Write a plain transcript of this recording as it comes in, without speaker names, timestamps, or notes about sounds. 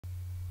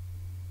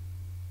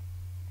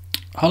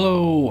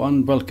Hello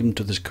and welcome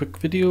to this quick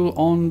video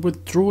on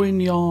withdrawing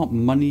your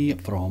money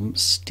from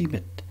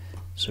Steemit.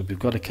 So we've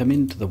got to come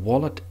into the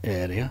wallet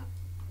area,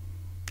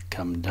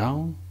 come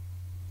down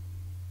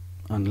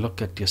and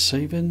look at your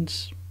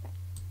savings,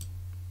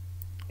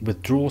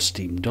 withdraw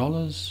Steem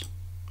dollars.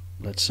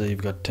 Let's say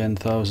you've got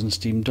 10,000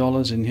 Steem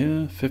dollars in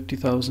here,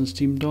 50,000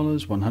 Steem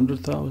dollars,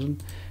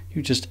 100,000.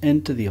 You just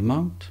enter the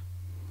amount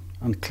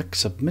and click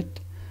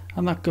submit,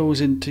 and that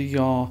goes into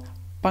your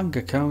bank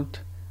account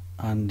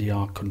and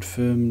your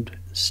confirmed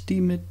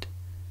Steemit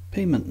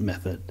payment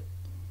method.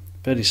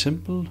 Very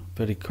simple,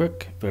 very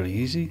quick, very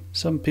easy.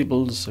 Some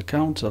people's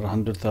accounts are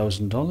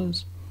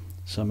 $100,000,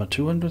 some are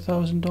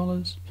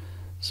 $200,000.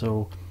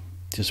 So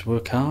just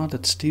work hard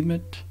at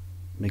Steemit.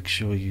 Make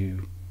sure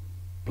you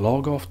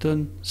blog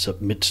often,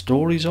 submit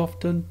stories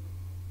often,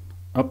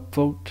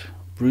 upvote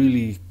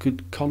really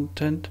good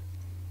content,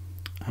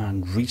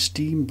 and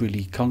re-steam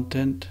really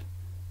content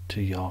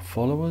to your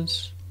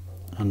followers,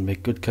 and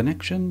make good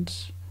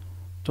connections.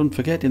 Don't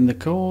forget in the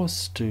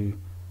course to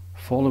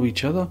follow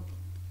each other,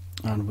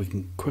 and we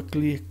can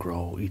quickly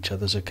grow each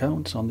other's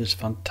accounts on this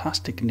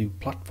fantastic new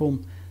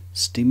platform,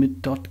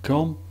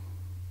 Steemit.com,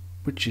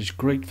 which is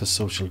great for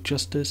social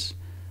justice.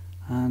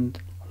 And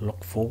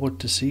look forward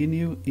to seeing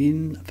you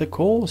in the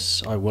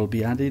course. I will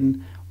be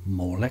adding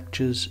more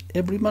lectures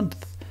every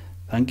month.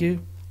 Thank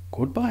you.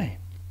 Goodbye.